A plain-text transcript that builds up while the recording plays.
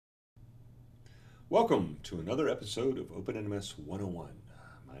Welcome to another episode of OpenNMS 101.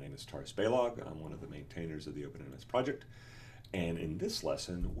 My name is Taras Balog. I'm one of the maintainers of the OpenNMS project. And in this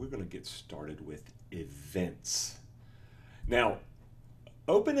lesson, we're going to get started with events. Now,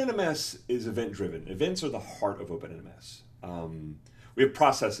 OpenNMS is event-driven. Events are the heart of OpenNMS. We have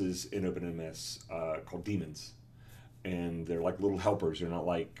processes in OpenNMS called daemons. And they're like little helpers. They're not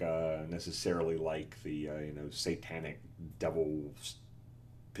like necessarily like the satanic devil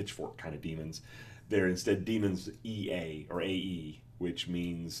pitchfork kind of demons. They're instead daemons EA or AE, which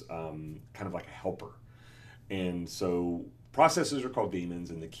means kind of like a helper. And so processes are called daemons,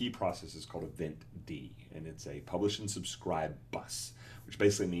 and the key process is called event D, and it's a publish and subscribe bus, which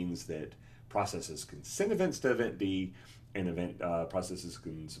basically means that processes can send events to event D, and event processes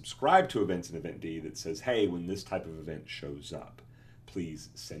can subscribe to events in event D that says, hey, when this type of event shows up, please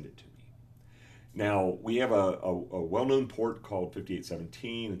send it to me. Now, we have a well-known port called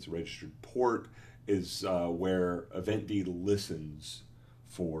 5817. It's a registered port, is where event D listens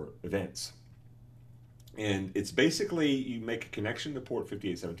for events. And it's basically, you make a connection to port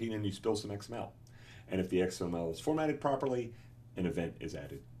 5817 and you spill some XML. And if the XML is formatted properly, an event is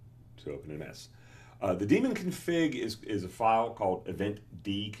added to OpenNMS. The daemon config is a file called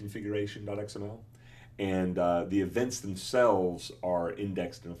eventdconfiguration.xml. And the events themselves are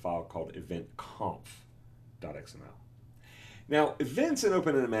indexed in a file called eventconf.xml. Now, events in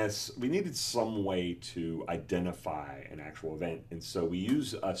OpenNMS, we needed some way to identify an actual event, and so we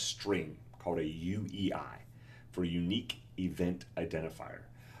use a string called a UEI for Unique Event Identifier.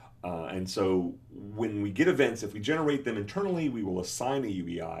 And so when we get events, if we generate them internally, we will assign a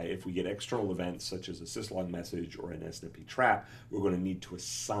UEI. If we get external events, such as a syslog message or an SNMP trap, we're going to need to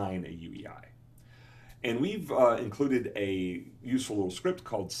assign a UEI. And we've included a useful little script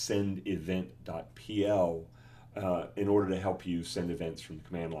called sendEvent.pl in order to help you send events from the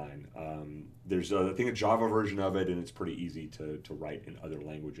command line. There's, I think, a Java version of it, and it's pretty easy to write in other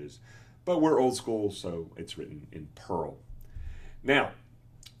languages. But we're old school, so it's written in Perl. Now,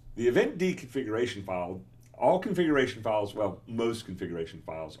 the event D configuration file, all configuration files, well, most configuration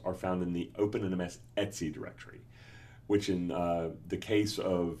files are found in the OpenNMS etc directory, which in the case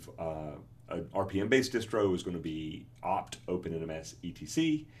of an RPM-based distro is going to be opt OpenNMS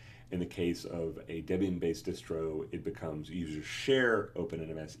etc. In the case of a Debian-based distro, it becomes user share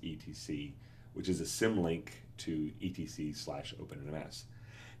OpenNMS etc, which is a symlink to etc/OpenNMS.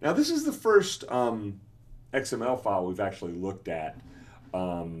 Now, this is the first XML file we've actually looked at.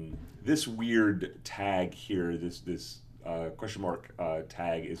 This weird tag here, this question mark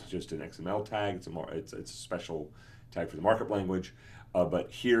tag, is just an XML tag. It's a special tag for the markup language.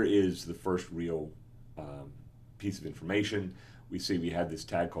 But here is the first real piece of information. We see we have this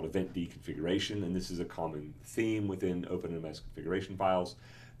tag called event D configuration, and this is a common theme within OpenNMS configuration files.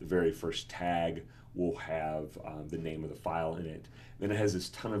 The very first tag will have the name of the file in it. Then it has this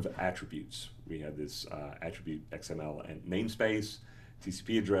ton of attributes. We have this attribute XML and namespace,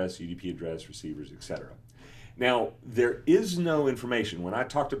 TCP address, UDP address, receivers, etc. Now, there is no information. When I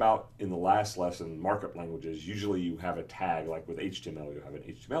talked about in the last lesson markup languages, usually you have a tag, like with HTML, you have an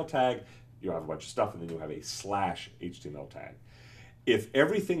HTML tag, you have a bunch of stuff, and then you have a /HTML tag. If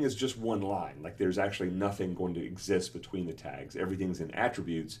everything is just one line, like there's actually nothing going to exist between the tags, everything's in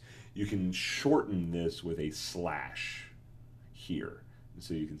attributes, you can shorten this with a slash here. And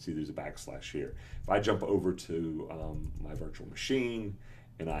so you can see there's a backslash here. If I jump over to my virtual machine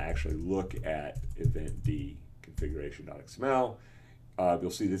and I actually look at event D configuration.xml, you'll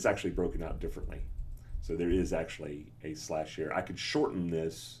see this actually broken out differently. So there is actually a slash here. I could shorten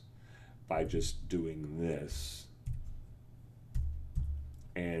this by just doing this,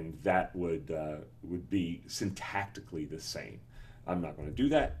 and that would be syntactically the same. I'm not going to do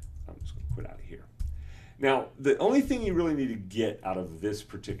that. I'm just going to quit out of here. Now, the only thing you really need to get out of this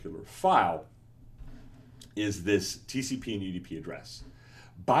particular file is this TCP and UDP address.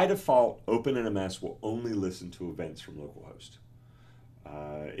 By default, OpenNMS will only listen to events from localhost.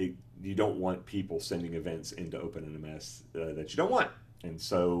 You don't want people sending events into OpenNMS that you don't want, and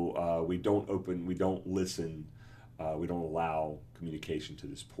so we don't listen. We don't allow communication to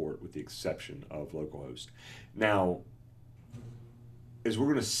this port with the exception of localhost. Now, as we're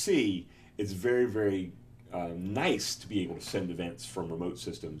going to see, it's very, very nice to be able to send events from remote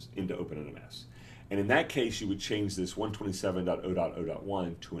systems into OpenNMS. And in that case, you would change this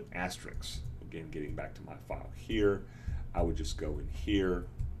 127.0.0.1 to an asterisk. Again, getting back to my file here, I would just go in here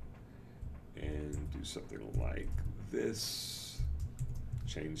and do something like this.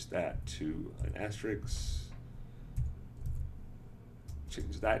 Change that to an asterisk.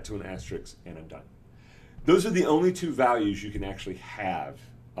 Change that to an asterisk, and I'm done. Those are the only two values you can actually have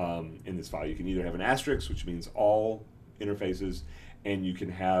in this file. You can either have an asterisk, which means all interfaces, and you can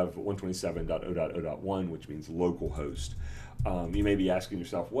have 127.0.0.1, which means localhost. You may be asking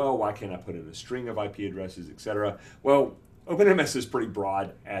yourself, well, why can't I put in a string of IP addresses, etc.? Well, OpenNMS is pretty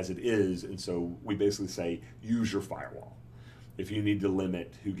broad as it is, and so we basically say use your firewall. If you need to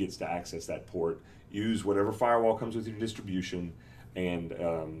limit who gets to access that port, use whatever firewall comes with your distribution, and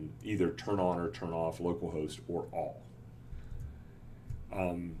either turn on or turn off localhost or all.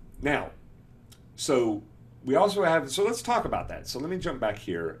 Now, so we also have, so let's talk about that. So let me jump back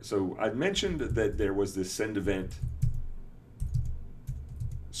here. So I mentioned that there was this send event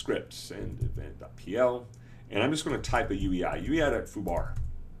script, send event.pl, and I'm just going to type a UEI, UEI.foobar.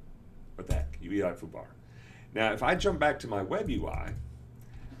 What the heck, UEI.foobar. Now, if I jump back to my web UI,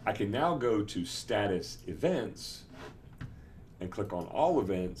 I can now go to status events and click on all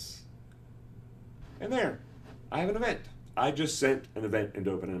events, and there, I have an event. I just sent an event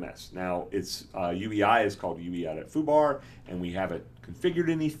into OpenNMS. Now, its UEI is called UEI.foobar, and we haven't configured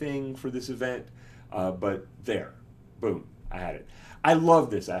anything for this event, but there, boom, I had it. I love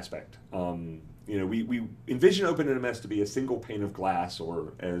this aspect. You know, we envision OpenNMS to be a single pane of glass,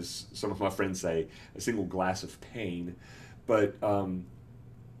 or as some of my friends say, a single glass of pain. But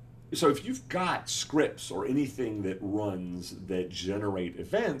so if you've got scripts or anything that runs that generate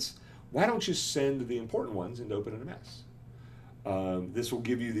events, why don't you send the important ones into OpenNMS? This will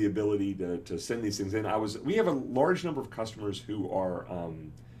give you the ability to send these things in. We have a large number of customers who are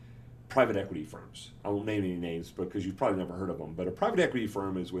private equity firms. I won't name any names because you've probably never heard of them, but a private equity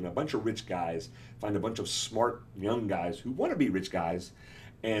firm is when a bunch of rich guys find a bunch of smart young guys who want to be rich guys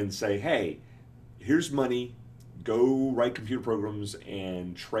and say, hey, here's money, go write computer programs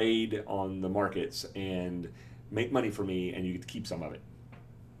and trade on the markets and make money for me, and you get to keep some of it.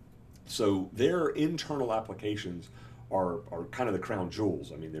 So their internal applications are kind of the crown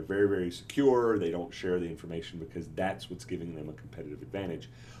jewels. I mean, they're very, very secure. They don't share the information because that's what's giving them a competitive advantage.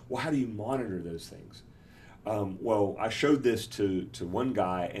 Well, how do you monitor those things? Well, I showed this to one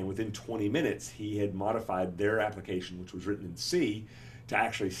guy, and within 20 minutes, he had modified their application, which was written in C, to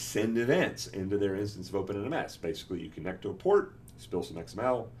actually send events into their instance of OpenNMS. Basically, you connect to a port, spill some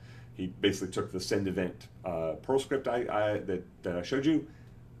XML. He basically took the send event Perl script that I showed you,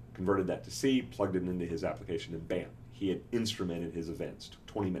 converted that to C, plugged it into his application, and bam, he had instrumented his events. Took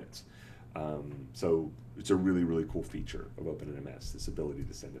 20 minutes. So it's a really, really cool feature of OpenNMS, this ability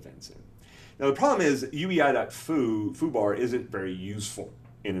to send events in. Now the problem is UEI.foobar isn't very useful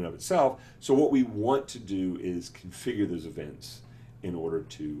in and of itself. So what we want to do is configure those events in order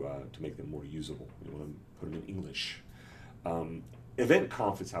to make them more usable. We want to put them in English.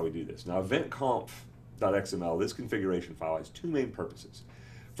 EventConf is how we do this. Now eventconf.xml, this configuration file, has two main purposes.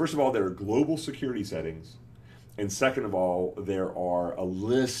 First of all, there are global security settings. And second of all, there are a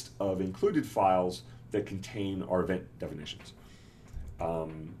list of included files that contain our event definitions.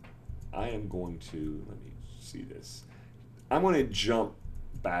 I am going to, let me see this. I'm going to jump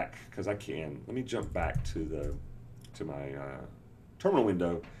back, because I can. Let me jump back to my terminal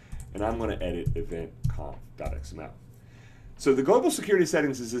window, and I'm going to edit eventconf.xml. So the global security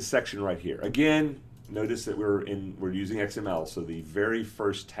settings is this section right here. Again, notice that we're using XML, so the very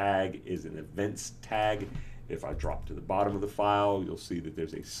first tag is an events tag. If I drop to the bottom of the file, you'll see that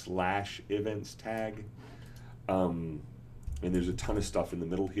there's a /events tag. And there's a ton of stuff in the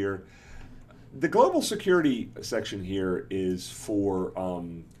middle here. The global security section here is for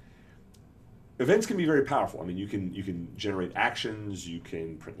events can be very powerful. I mean, you can generate actions, you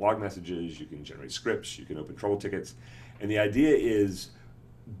can print log messages, you can generate scripts, you can open trouble tickets. And the idea is,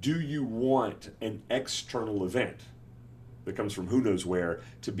 do you want an external event that comes from who knows where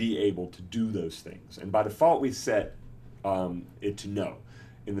to be able to do those things? And by default, we set it to no.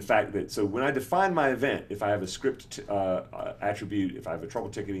 In the fact that, so when I define my event, if I have a script attribute, if I have a trouble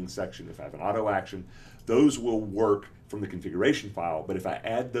ticketing section, if I have an auto action, those will work from the configuration file. But if I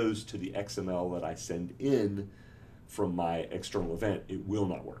add those to the XML that I send in from my external event, it will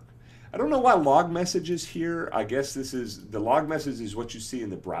not work. I don't know why log message is here. I guess the log message is what you see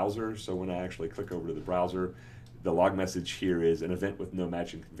in the browser. So when I actually click over to the browser, the log message here is an event with no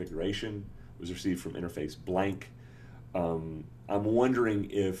matching configuration was received from interface blank. I'm wondering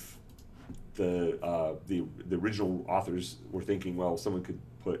if the original authors were thinking, well, someone could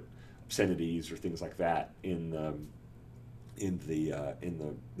put obscenities or things like that in the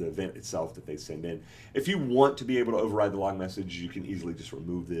event itself that they send in. If you want to be able to override the log message, you can easily just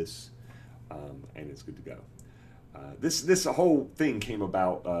remove this, and it's good to go. This whole thing came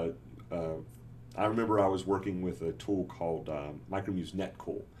about. I remember I was working with a tool called Micromuse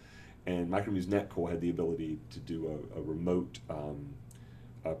Netcool. And Micromuse Netcool had the ability to do a remote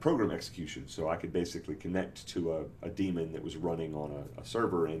program execution. So I could basically connect to a daemon that was running on a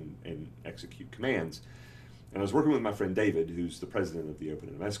server and execute commands. And I was working with my friend David, who's the president of the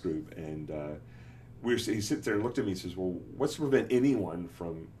OpenNMS group, and he sits there and looked at me and says, well, what's to prevent anyone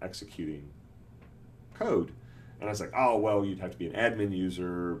from executing code? And I was like, oh, well, you'd have to be an admin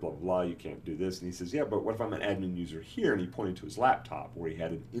user, blah, blah, blah, you can't do this. And he says, yeah, but what if I'm an admin user here? And he pointed to his laptop where he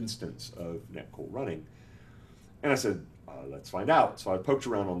had an instance of netcool running. And I said, let's find out. So I poked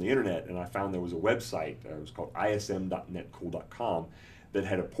around on the internet and I found there was a website, it was called ism.netcool.com, that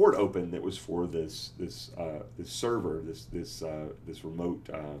had a port open that was for this server, this remote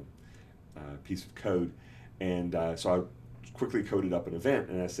piece of code. And so I quickly coded up an event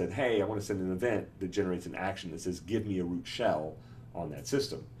and I said, hey, I want to send an event that generates an action that says give me a root shell on that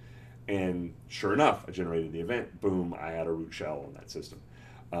system. And sure enough, I generated the event, boom, I had a root shell on that system.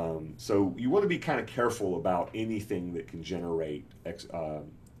 So you want to be kind of careful about anything that can generate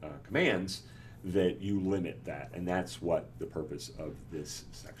commands, that you limit that, and that's what the purpose of this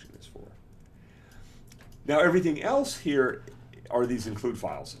section is for. Now everything else here are these include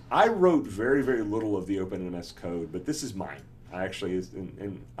files. I wrote very, very little of the OpenNMS code, but this is mine. I actually,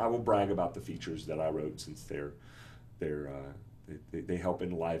 and I will brag about the features that I wrote, since they help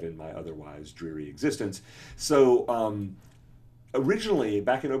enliven my otherwise dreary existence. So originally,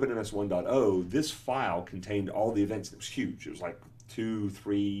 back in OpenNMS 1.0, this file contained all the events. It was huge. It was like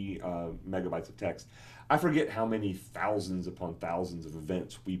 2-3 megabytes of text. I forget how many thousands upon thousands of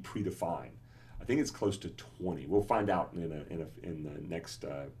events we predefine. I think it's close to 20. We'll find out in the next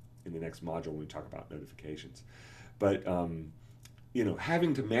module when we talk about notifications. But you know,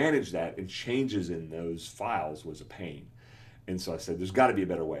 having to manage that and changes in those files was a pain. And so I said, there's got to be a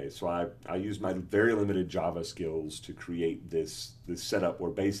better way. So I used my very limited Java skills to create this setup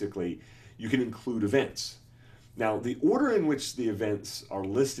where basically you can include events. Now, the order in which the events are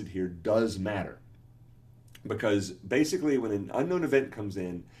listed here does matter, because basically when an unknown event comes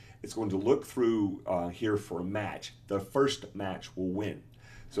in, it's going to look through here for a match. The first match will win.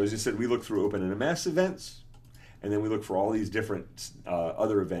 So as I said, we look through OpenNMS events, and then we look for all these different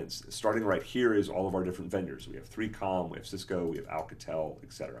other events. Starting right here is all of our different vendors. We have 3Com, we have Cisco, we have Alcatel,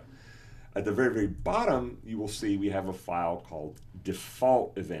 etc. At the very, very bottom, you will see we have a file called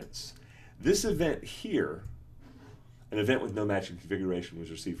default events. This event here, an event with no matching configuration was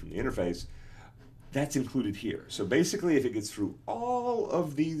received from the interface, that's included here. So basically, if it gets through all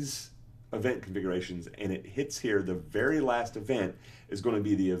of these event configurations and it hits here, the very last event is going to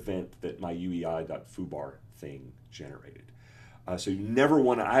be the event that my uei.foobar thing generated. So you never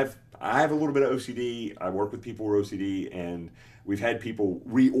want to, I have a little bit of OCD, I work with people who are OCD, and we've had people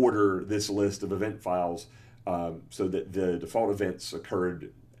reorder this list of event files so that the default events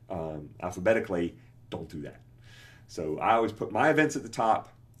occurred alphabetically. Don't do that. So I always put my events at the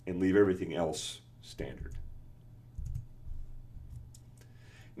top and leave everything else standard.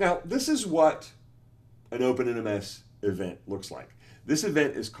 Now, this is what an OpenNMS event looks like. This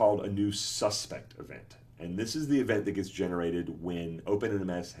event is called a new suspect event. And this is the event that gets generated when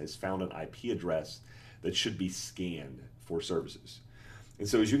OpenNMS has found an IP address that should be scanned for services. And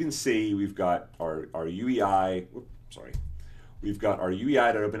so as you can see, we've got our UEI, we've got our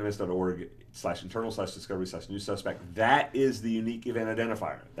uei.openms.org/internal/discovery/new suspect. That is the unique event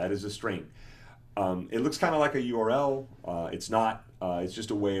identifier. That is a string. It looks kind of like a URL. It's not. It's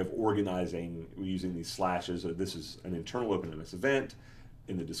just a way of organizing using these slashes. This is an internal OpenNMS event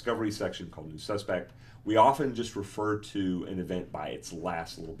in the discovery section called new suspect. We often just refer to an event by its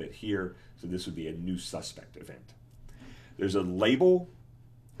last little bit here. So this would be a new suspect event. There's a label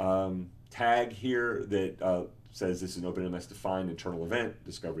tag here that says this is an OpenNMS defined internal event,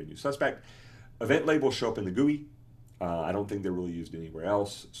 discovery new suspect. Event labels show up in the GUI. I don't think they're really used anywhere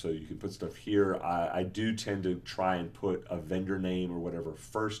else, so you can put stuff here. I do tend to try and put a vendor name or whatever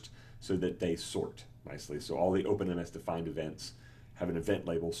first so that they sort nicely. So all the OpenNMS defined events have an event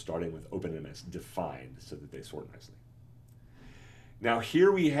label starting with OpenNMS defined so that they sort nicely. Now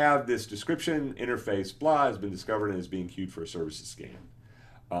here we have this description, interface, blah, has been discovered and is being queued for a services scan.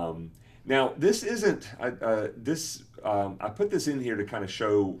 Now this isn't, I put this in here to kind of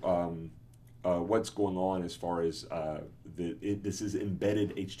show what's going on as far as this is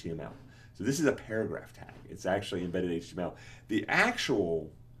embedded HTML. So this is a paragraph tag. It's actually embedded HTML. The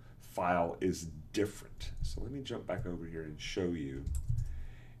actual file is different. So let me jump back over here and show you.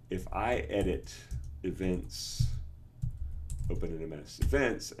 If I edit events, OpenNMS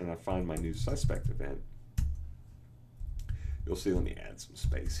events, and I find my new suspect event, you'll see, let me add some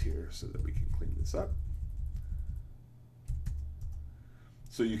space here so that we can clean this up.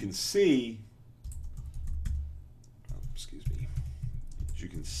 So you can see, excuse me, as you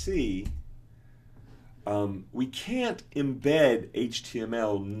can see, we can't embed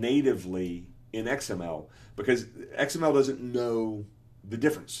HTML natively in XML because XML doesn't know the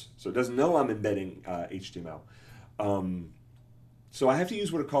difference. So it doesn't know I'm embedding HTML. So I have to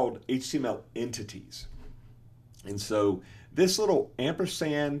use what are called HTML entities. And so this little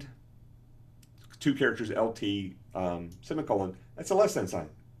ampersand, 2 characters, LT, semicolon, that's a less than sign.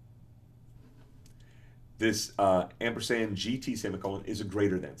 This ampersand GT semicolon is a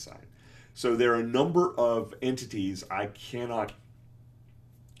greater than sign. So there are a number of entities I cannot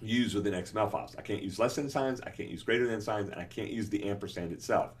use within XML files. I can't use less than signs, I can't use greater than signs, and I can't use the ampersand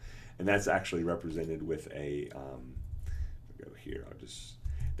itself. And that's actually represented with a, go here,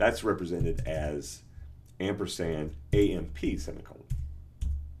 that's represented as ampersand AMP semicolon.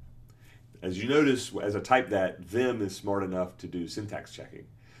 As you notice, as I type that, Vim is smart enough to do syntax checking.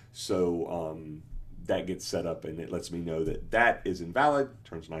 So that gets set up and it lets me know that that is invalid,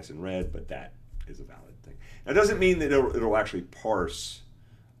 turns nice and red, but that is a valid thing. Now, it doesn't mean that it'll actually parse,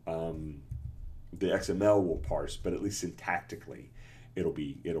 the XML will parse, but at least syntactically,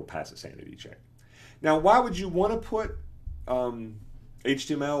 it'll pass a sanity check. Now, why would you want to put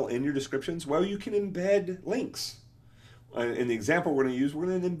HTML in your descriptions? Well, you can embed links. In the example we're going to use, we're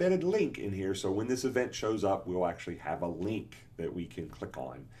going to embed a link in here. So when this event shows up, we'll actually have a link that we can click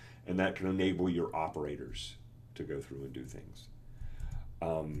on. And that can enable your operators to go through and do things.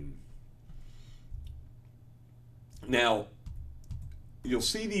 Now, you'll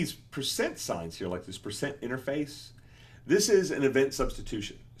see these percent signs here, like this percent interface. This is an event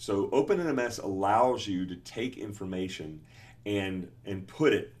substitution. So OpenNMS allows you to take information and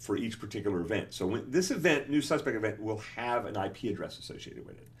put it for each particular event. So when this event, new suspect event, will have an IP address associated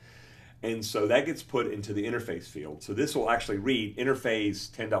with it. And so that gets put into the interface field. So this will actually read interface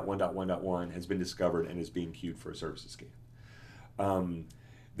 10.1.1.1 has been discovered and is being queued for a services scan.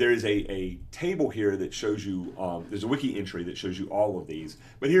 There is a table here that shows you, there's a wiki entry that shows you all of these.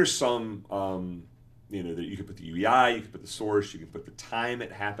 But here's some, that you can put the UEI, you can put the source, you can put the time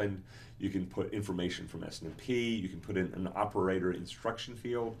it happened, you can put information from SNMP, you can put in an operator instruction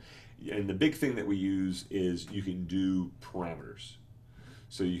field. And the big thing that we use is you can do parameters.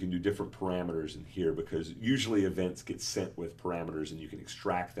 So you can do different parameters in here because usually events get sent with parameters and you can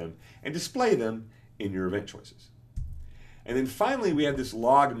extract them and display them in your event choices. And then finally, we have this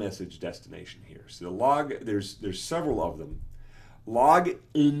log message destination here. So the log, there's several of them. Log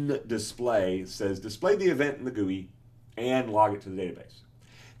in display says display the event in the GUI and log it to the database.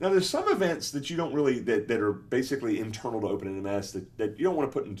 Now there's some events that you don't really, that are basically internal to OpenNMS that you don't want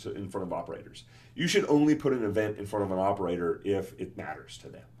to put in front of operators. You should only put an event in front of an operator if it matters to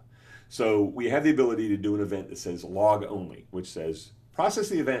them. So we have the ability to do an event that says log only, which says process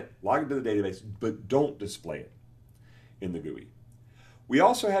the event, log it to the database, but don't display it in the GUI. We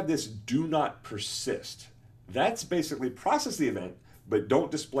also have this do not persist. That's basically process the event, but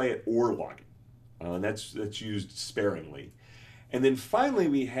don't display it or log it. And that's used sparingly. And then finally,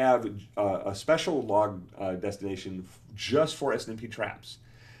 we have a special log destination just for SNMP traps.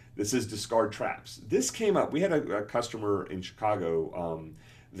 This is discard traps. This came up. We had a customer in Chicago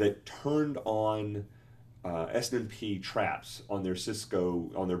that turned on SNMP traps on their Cisco,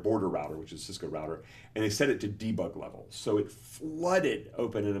 on their border router, which is Cisco router, and they set it to debug level. So it flooded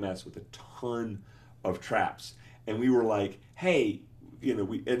OpenNMS with a ton of traps. And we were like, hey,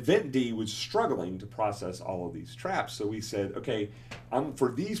 EventD was struggling to process all of these traps. So we said, okay,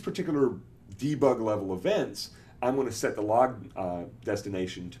 for these particular debug level events, I'm going to set the log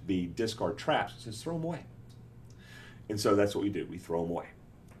destination to be discard traps. It says throw them away. And so that's what we do. We throw them away.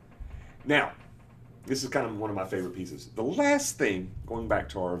 Now, this is kind of one of my favorite pieces. The last thing, going back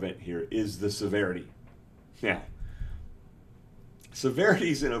to our event here, is the severity. Now,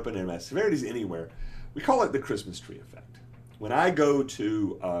 severities in OpenNMS, severities anywhere, we call it the Christmas tree effect. When I go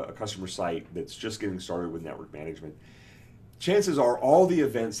to a customer site that's just getting started with network management, chances are all the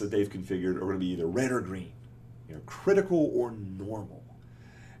events that they've configured are going to be either red or green, critical or normal.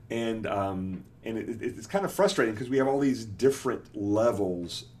 And it's kind of frustrating because we have all these different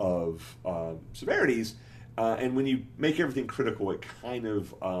levels of severities, and when you make everything critical, it kind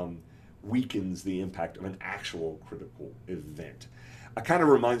of weakens the impact of an actual critical event. It kind of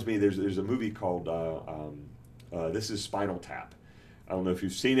reminds me, there's a movie called This is Spinal Tap. I don't know if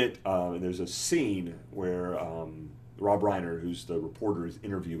you've seen it, and there's a scene where Rob Reiner, who's the reporter, is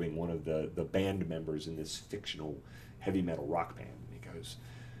interviewing one of the band members in this fictional heavy metal rock band, and he goes,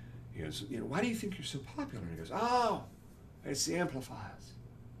 why do you think you're so popular? And he goes, oh, it's the amplifiers.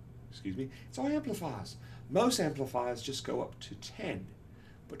 Excuse me? It's all amplifiers. Most amplifiers just go up to 10,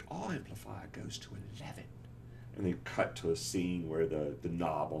 but our amplifier goes to 11. and they cut to a scene where the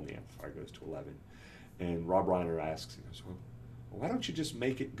knob on the amplifier goes to 11. And Rob Reiner asks, he goes, well, why don't you just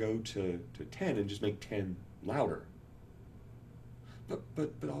make it go to 10 and just make 10 louder?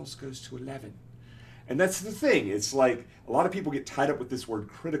 But also goes to 11. And that's the thing. It's like a lot of people get tied up with this word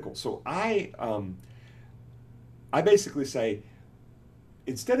critical. So I basically say,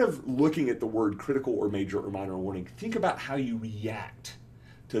 instead of looking at the word critical or major or minor warning, think about how you react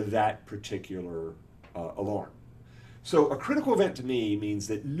to that particular alarm. So a critical event to me means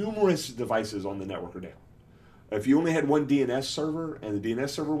that numerous devices on the network are down. If you only had one DNS server and the DNS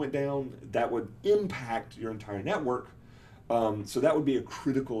server went down, that would impact your entire network. So that would be a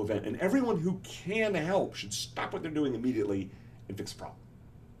critical event. And everyone who can help should stop what they're doing immediately and fix the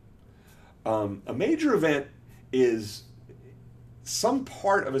problem. A major event is some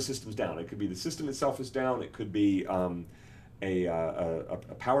part of a system's down. It could be the system itself is down. It could be a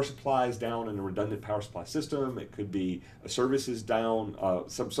power supply is down in a redundant power supply system. It could be a service is down.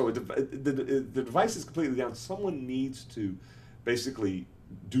 The device is completely down. Someone needs to basically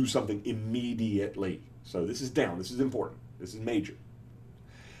do something immediately. So this is down. This is important. This is major.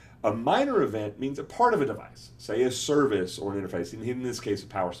 A minor event means a part of a device, say a service or an interface, in this case a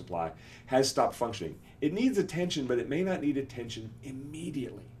power supply, has stopped functioning. It needs attention, but it may not need attention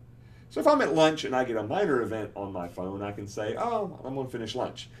immediately. So if I'm at lunch and I get a minor event on my phone, I can say, oh, I'm going to finish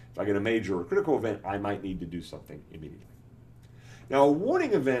lunch. If I get a major or critical event, I might need to do something immediately. Now, a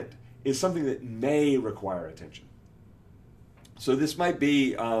warning event is something that may require attention. So this might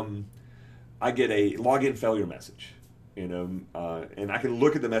be, I get a login failure message. And I can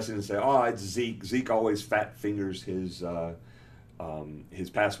look at the message and say, oh, it's Zeke. Zeke always fat fingers his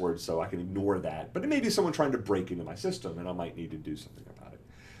password, so I can ignore that. But it may be someone trying to break into my system, and I might need to do something about it.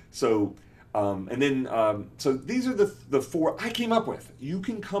 So, so these are the four I came up with. You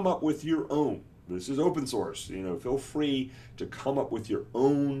can come up with your own. This is open source. Feel free to come up with your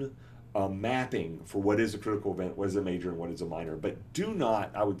own mapping for what is a critical event, what is a major, and what is a minor. But do not,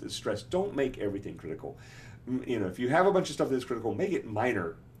 I would stress, don't make everything critical. If you have a bunch of stuff that's critical, make it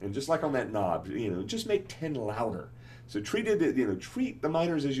minor. And just like on that knob, just make 10 louder. So treat the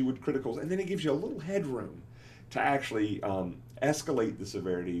minors as you would criticals, and then it gives you a little headroom to actually escalate the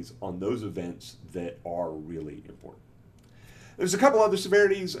severities on those events that are really important. There's a couple other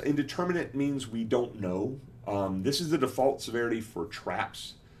severities. Indeterminate means we don't know. This is the default severity for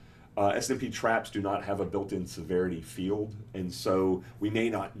traps. SNMP traps do not have a built-in severity field, and so we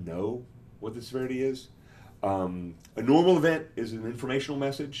may not know what the severity is. A normal event is an informational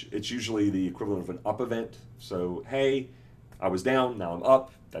message. It's usually the equivalent of an up event. So, hey, I was down, now I'm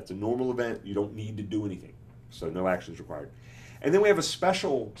up. That's a normal event. You don't need to do anything. So no action is required. And then we have a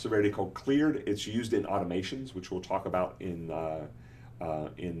special severity called cleared. It's used in automations, which we'll talk about in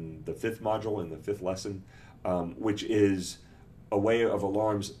the fifth module, in the fifth lesson, which is a way of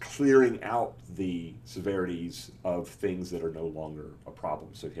alarms clearing out the severities of things that are no longer a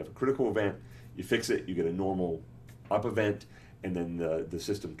problem. So if you have a critical event, you fix it, you get a normal up event, and then the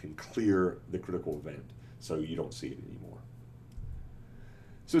system can clear the critical event so you don't see it anymore.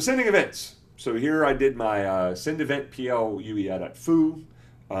 So sending events. So here I did my send event pl-uei.foo.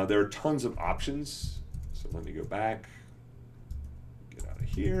 There are tons of options. So let me go back, get out of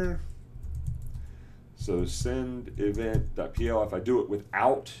here. So send event.pl, if I do it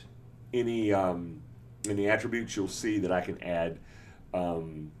without any attributes, you'll see that I can add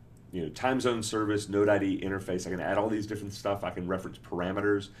time zone service, node ID interface. I can add all these different stuff. I can reference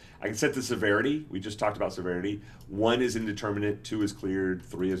parameters. I can set the severity. We just talked about severity. 1 is indeterminate, 2 is cleared,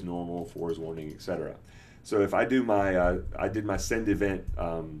 3 is normal, 4 is warning, etc. So if I do my, I did my send event,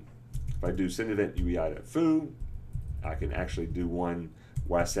 if I do send event uei.foo, I can actually do one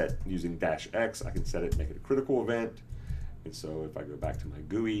where I set using -x, I can set it, make it a critical event. And so if I go back to my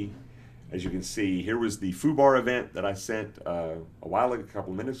GUI, as you can see, here was the foobar event that I sent a while ago, a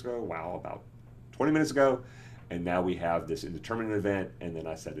couple of minutes ago, about 20 minutes ago. And now we have this indeterminate event, and then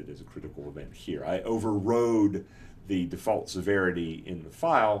I set it as a critical event here. I overrode the default severity in the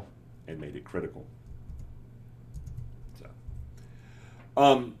file and made it critical.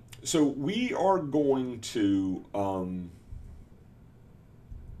 So we are going to,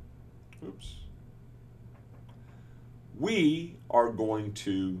 we are going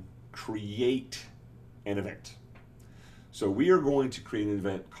to create an event. So we are going to create an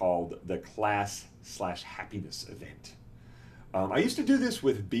event called the class/happiness event. I used to do this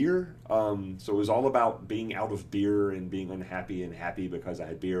with beer, so it was all about being out of beer and being unhappy and happy because I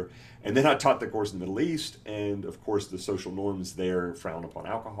had beer. And then I taught the course in the Middle East, and of course the social norms there frown upon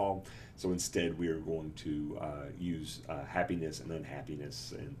alcohol. So instead we are going to use happiness and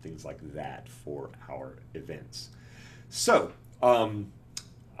unhappiness and things like that for our events. So I'm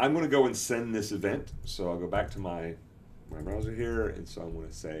going to go and send this event. So I'll go back to my browser here, and so I'm going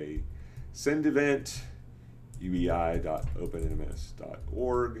to say send event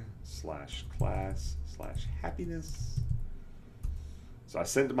uei.opennms.org/class/happiness. So I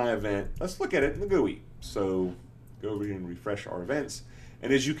sent my event. Let's look at it in the GUI. So go over here and refresh our events.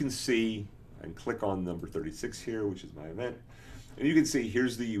 And as you can see, I can click on number 36 here, which is my event. And you can see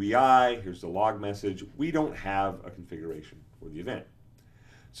here's the UEI, here's the log message. We don't have a configuration for the event.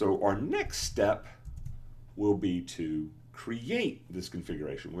 So our next step will be to create this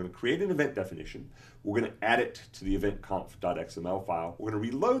configuration. We're going to create an event definition. We're going to add it to the event.conf.xml file. We're going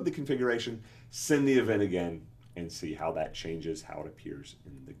to reload the configuration, send the event again, and see how that changes, how it appears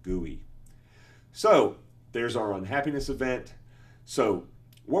in the GUI. So there's our unhappiness event. So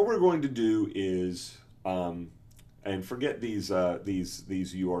what we're going to do is, and forget these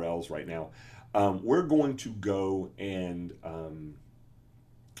URLs right now, we're going to go and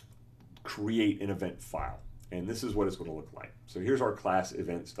create an event file. And this is what it's going to look like. So here's our class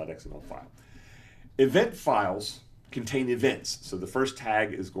events.xml file. Event files contain events. So the first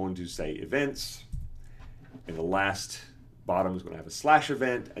tag is going to say events, and the last bottom is going to have a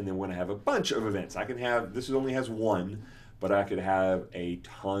 /event, and then we're going to have a bunch of events. I can have, this only has one, but I could have a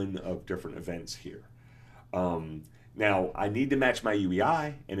ton of different events here. Now, I need to match my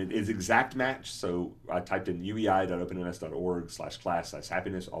UEI, and it is exact match. So I typed in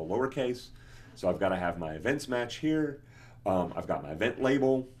uei.opennms.org/class/happiness, all lowercase. So I've got to have my events match here. I've got my event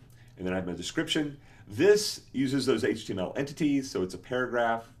label, and then I have my description. This uses those HTML entities, so it's a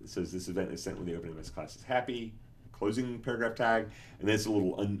paragraph. It says this event is sent when the OpenNMS class is happy, closing paragraph tag, and then it's a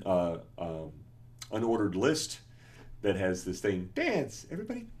little unordered list that has this thing, dance,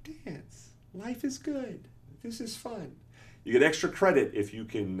 everybody dance, life is good, this is fun. You get extra credit if you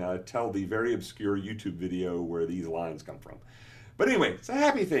can tell the very obscure YouTube video where these lines come from. But anyway, it's a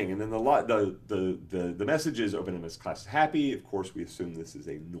happy thing, and then the message is OpenNMS class is happy. Of course, we assume this is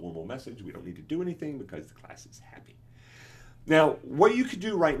a normal message. We don't need to do anything because the class is happy. Now, what you could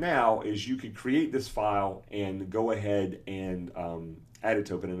do right now is you could create this file and go ahead and add it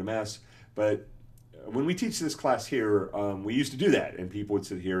to OpenNMS. But when we teach this class here, we used to do that, and people would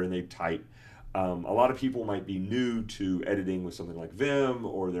sit here and they'd type. A lot of people might be new to editing with something like Vim,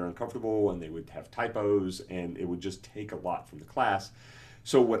 or they're uncomfortable and they would have typos, and it would just take a lot from the class.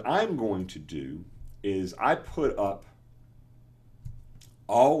 So what I'm going to do is I put up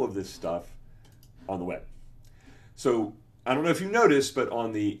all of this stuff on the web. So I don't know if you noticed, but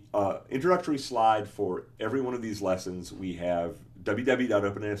on the introductory slide for every one of these lessons, we have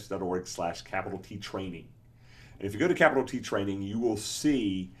www.opennms.org/T training. And if you go to T training, you will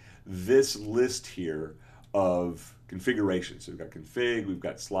see this list here of configurations. So we've got config, we've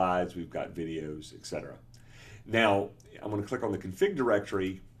got slides, we've got videos, etc. Now, I'm going to click on the config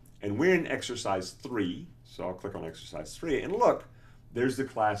directory, and we're in exercise 3. So I'll click on exercise 3, and look, there's the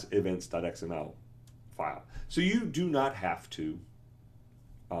class events.xml file. So you do not have to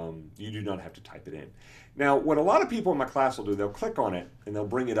type it in. Now, what a lot of people in my class will do, they'll click on it and they'll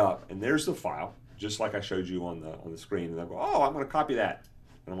bring it up, and there's the file, just like I showed you on the screen, and they'll go, oh, I'm going to copy that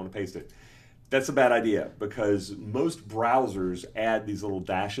and I'm going to paste it. That's a bad idea, because most browsers add these little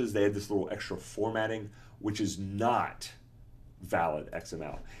dashes. They add this little extra formatting, which is not valid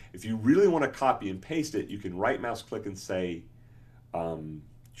XML. If you really want to copy and paste it, you can right mouse click and say view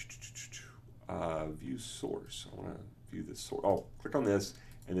source. I want to view the source. Oh, click on this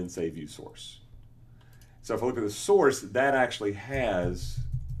and then say view source. So if I look at the source, that actually has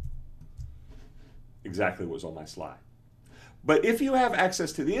exactly what was on my slide. But if you have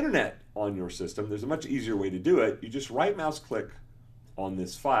access to the internet on your system, there's a much easier way to do it. You just right mouse click on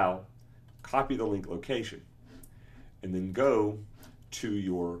this file, copy the link location, and then go to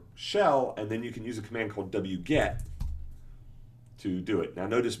your shell, and then you can use a command called wget to do it. Now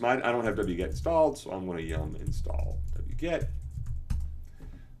notice mine, I don't have wget installed, so I'm going to yum install wget.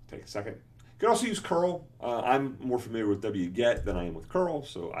 Take a second. You can also use curl. I'm more familiar with wget than I am with curl,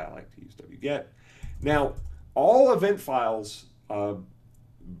 so I like to use wget. Now, all event files,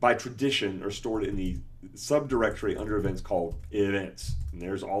 by tradition, are stored in the subdirectory under events called events. And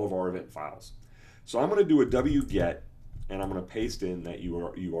there's all of our event files. So I'm going to do a wget, and I'm going to paste in that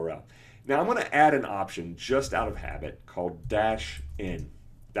URL. Now I'm going to add an option just out of habit called -n,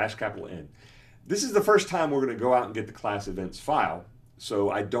 dash capital N. This is the first time we're going to go out and get the class events file, so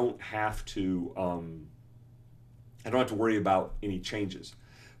I don't have to worry about any changes.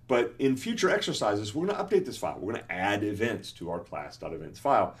 But in future exercises, we're going to update this file. We're going to add events to our class.events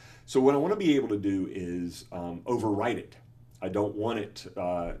file. So what I want to be able to do is overwrite it. I don't want it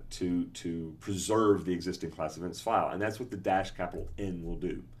to preserve the existing class events file, and that's what the -N will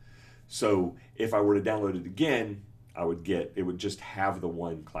do. So if I were to download it again, it would just have the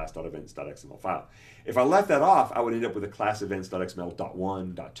one class.events.xml file. If I left that off, I would end up with a class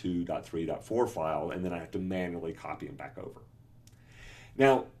events.xml.1, .2, .3, .4 file, and then I have to manually copy them back over.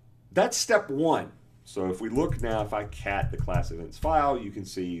 Now, that's step one. So if we look now, if I cat the class events file, you can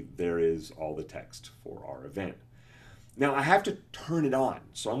see there is all the text for our event. Now I have to turn it on.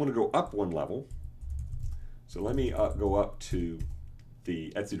 So I'm going to go up one level. So let me go up to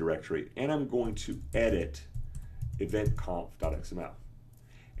the Etsy directory, and I'm going to edit eventconf.xml.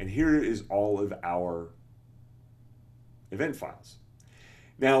 And here is all of our event files.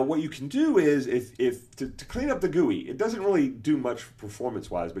 Now, what you can do is, to clean up the GUI, it doesn't really do much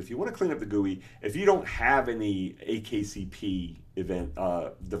performance-wise, but if you want to clean up the GUI, if you don't have any AKCP event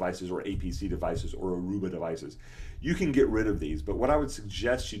devices or APC devices or Aruba devices, you can get rid of these. But what I would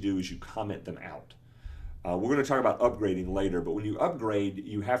suggest you do is you comment them out. We're going to talk about upgrading later, but when you upgrade,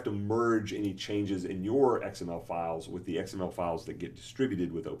 you have to merge any changes in your XML files with the XML files that get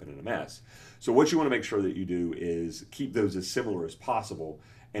distributed with OpenNMS. So what you want to make sure that you do is keep those as similar as possible,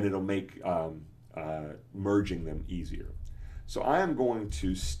 and it'll make merging them easier. So I am going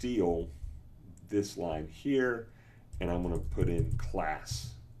to steal this line here, and I'm going to put in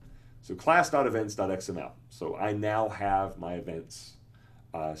class. So class.events.xml. So I now have my events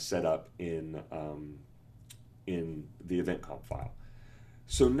set up in the event comp file.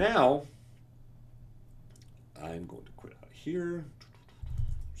 So now I'm going to quit out here,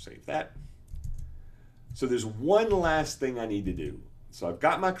 save that. So there's one last thing I need to do. So I've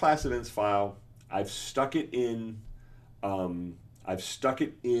got my class events file. I've stuck it in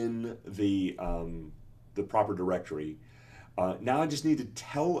the proper directory. Now I just need to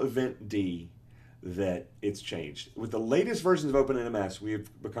tell event D that it's changed. With the latest versions of OpenNMS, we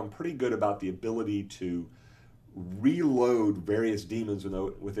have become pretty good about the ability to reload various daemons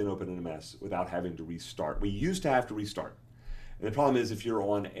within OpenNMS without having to restart. We used to have to restart. And the problem is, if you're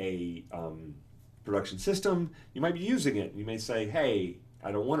on a production system, you might be using it. You may say, hey,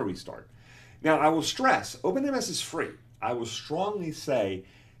 I don't want to restart. Now, I will stress, OpenNMS is free. I will strongly say,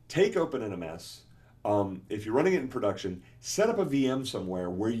 take OpenNMS. If you're running it in production, set up a VM somewhere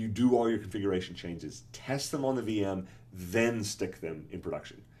where you do all your configuration changes, test them on the VM, then stick them in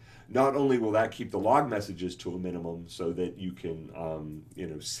production. Not only will that keep the log messages to a minimum so that you can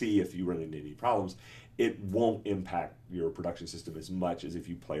see if you run into any problems, it won't impact your production system as much as if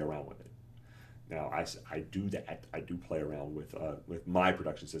you play around with it. Now, I do that. I do play around with my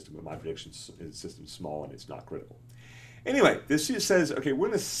production system, but my production system is small and it's not critical. Anyway, this just says, okay, we're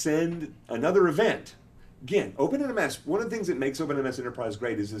going to send another event. Again, OpenNMS, one of the things that makes OpenNMS Enterprise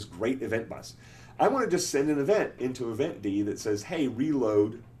great is this great event bus. I want to just send an event into event D that says, hey,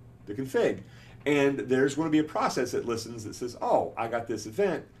 reload the config. And there's going to be a process that listens that says, oh, I got this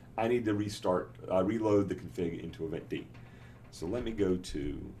event. I need to reload the config into event D. So let me go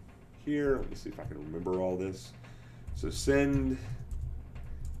to here. Let me see if I can remember all this. So send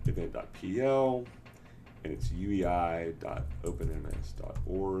event.pl, and it's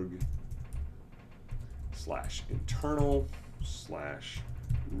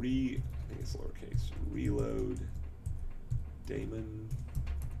daemon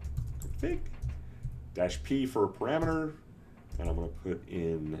config -p for a parameter, and I'm going to put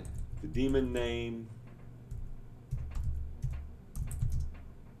in the daemon name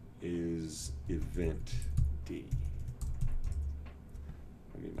is event D.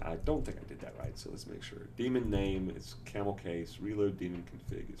 I don't think I did that right, so let's make sure. Daemon name is camel case, reload daemon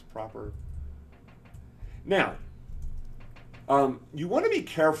config is proper. Now, you want to be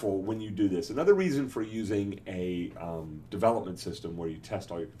careful when you do this. Another reason for using a development system where you test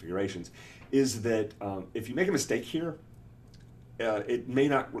all your configurations is that if you make a mistake here, it may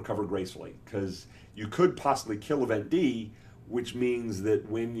not recover gracefully, because you could possibly kill event D, which means that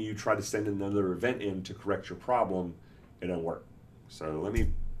when you try to send another event in to correct your problem, it doesn't work. So let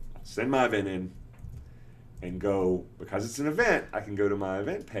me send my event in and go, because it's an event, I can go to my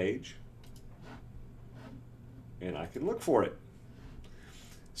event page and I can look for it.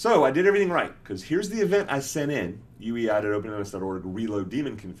 So I did everything right, because here's the event I sent in, uei.opennms.org reload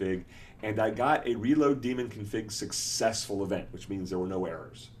daemon config, and I got a reload daemon config successful event, which means there were no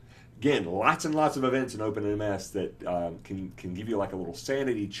errors. Again, lots and lots of events in OpenNMS that can give you like a little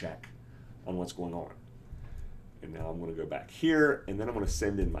sanity check on what's going on. And now I'm going to go back here, and then I'm going to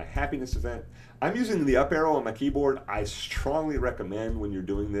send in my happiness event. I'm using the up arrow on my keyboard. I strongly recommend when you're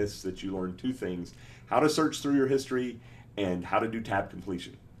doing this that you learn two things: how to search through your history and how to do tab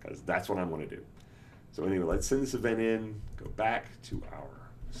completion, because that's what I'm going to do. So anyway, let's send this event in, go back to our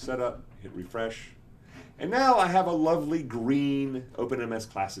setup, hit refresh. And now I have a lovely green OpenNMS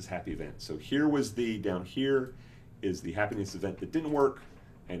classes happy event. So here was down here is the happiness event that didn't work,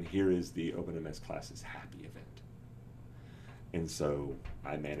 and here is the OpenNMS classes happy event. And so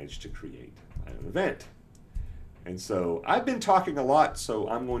I managed to create my own event. And so I've been talking a lot, so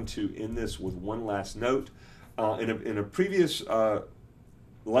I'm going to end this with one last note. In a previous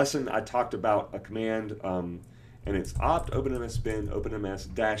lesson, I talked about a command, and it's opt OpenNMS bin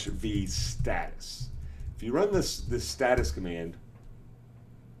OpenNMS-v status. If you run this status command,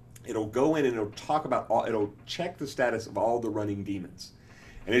 it'll go in and it'll talk about it'll check the status of all the running daemons.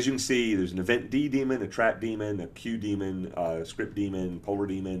 And as you can see, there's an event D daemon, a trap daemon, a Q daemon, a script daemon, polar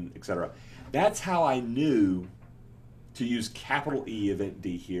daemon, etc. That's how I knew to use capital E event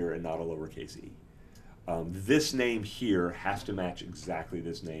D here and not a lowercase e. This name here has to match exactly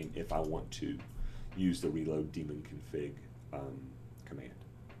this name if I want to use the reload daemon config command.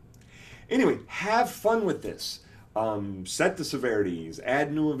 Anyway, have fun with this. Set the severities,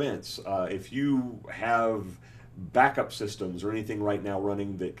 add new events. If you have backup systems or anything right now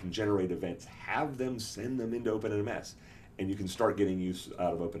running that can generate events, have them send them into OpenNMS, and you can start getting use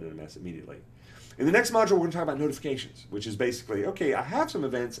out of OpenNMS immediately. In the next module, we're going to talk about notifications, which is basically, okay, I have some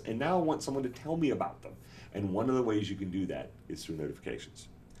events, and now I want someone to tell me about them. And one of the ways you can do that is through notifications.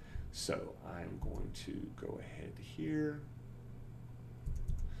 So I'm going to go ahead here.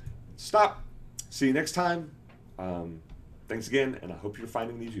 Stop. See you next time. Thanks again, and I hope you're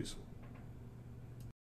finding these useful.